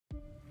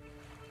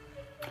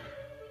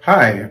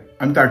Hi,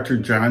 I'm Dr.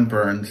 John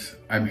Burns.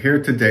 I'm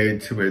here today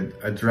to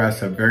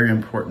address a very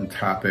important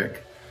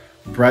topic,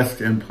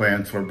 breast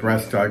implants or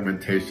breast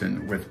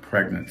augmentation with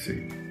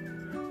pregnancy.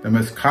 The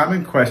most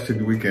common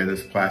question we get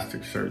as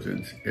plastic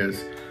surgeons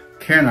is,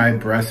 can I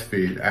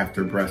breastfeed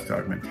after breast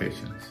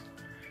augmentations?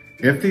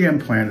 If the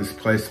implant is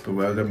placed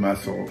below the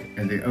muscle,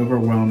 in the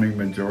overwhelming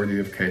majority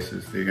of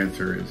cases, the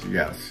answer is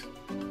yes.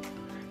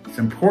 It's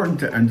important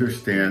to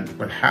understand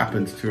what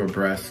happens to a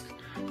breast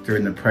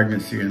during the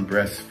pregnancy and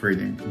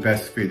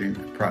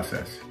breastfeeding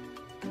process.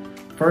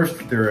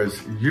 First, there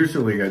is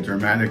usually a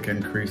dramatic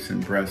increase in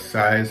breast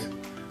size,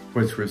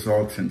 which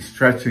results in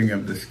stretching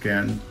of the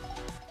skin,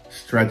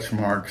 stretch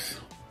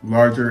marks,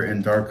 larger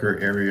and darker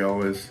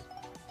areolas,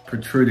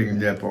 protruding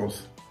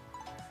nipples.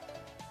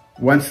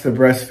 Once the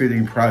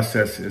breastfeeding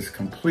process is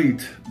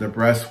complete, the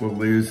breast will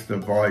lose the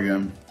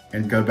volume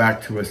and go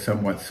back to a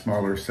somewhat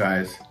smaller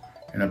size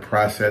in a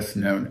process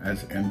known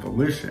as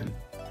involution.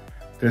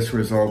 This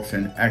results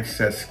in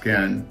excess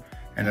skin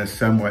and a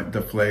somewhat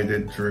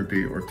deflated,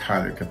 droopy, or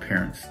ptotic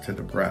appearance to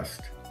the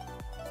breast.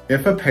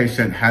 If a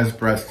patient has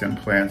breast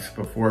implants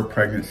before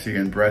pregnancy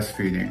and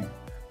breastfeeding,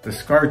 the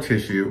scar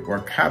tissue or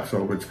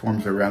capsule which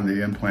forms around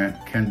the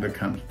implant can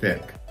become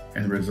thick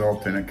and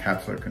result in a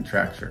capsular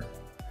contracture.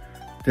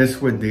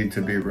 This would need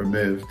to be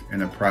removed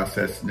in a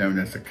process known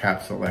as a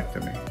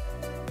capsulectomy.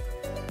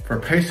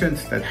 For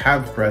patients that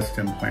have breast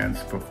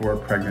implants before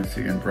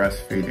pregnancy and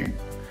breastfeeding,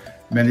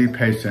 many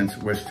patients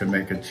wish to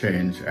make a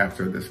change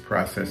after this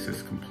process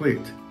is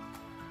complete.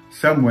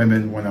 Some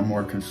women want a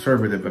more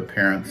conservative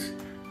appearance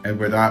and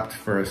would opt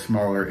for a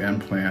smaller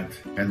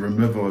implant and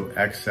removal of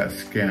excess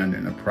skin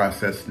in a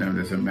process known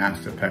as a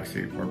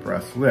mastopexy or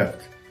breast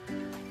lift.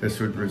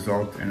 This would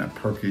result in a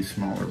perky,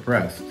 smaller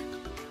breast.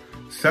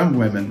 Some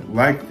women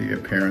like the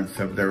appearance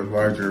of their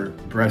larger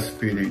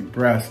breastfeeding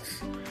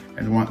breasts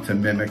and want to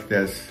mimic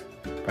this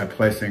by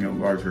placing a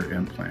larger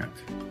implant.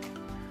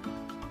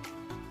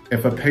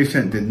 If a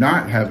patient did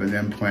not have an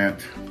implant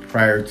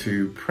prior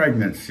to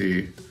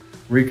pregnancy,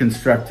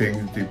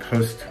 reconstructing the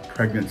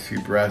post-pregnancy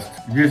breast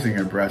using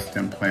a breast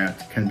implant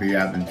can be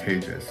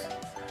advantageous.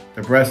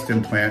 The breast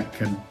implant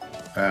can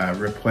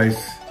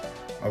replace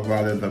a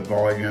lot of the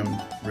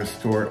volume,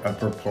 restore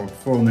upper pulp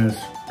fullness,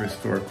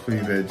 restore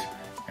cleavage,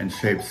 and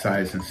shape,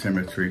 size, and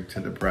symmetry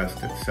to the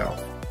breast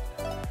itself.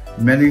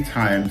 Many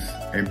times,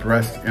 a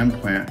breast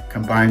implant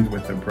combined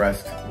with a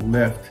breast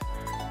lift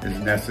is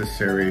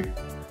necessary,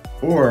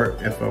 or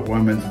if a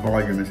woman's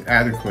volume is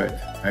adequate,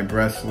 a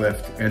breast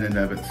lift in and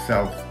of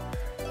itself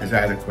is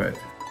adequate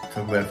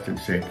to lift and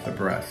shape the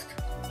breast.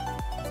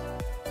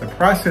 The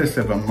process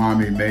of a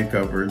mommy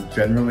makeover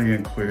generally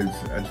includes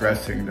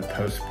addressing the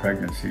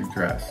post-pregnancy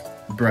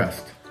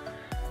breast.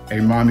 A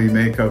mommy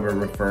makeover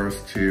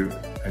refers to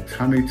a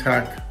tummy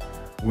tuck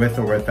with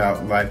or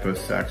without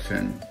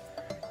liposuction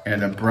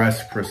and a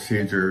breast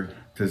procedure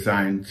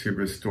designed to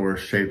restore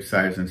shape,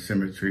 size, and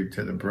symmetry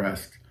to the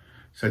breast,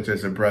 such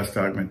as a breast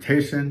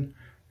augmentation,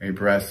 a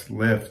breast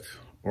lift,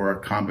 or a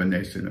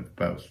combination of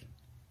both.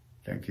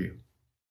 Thank you.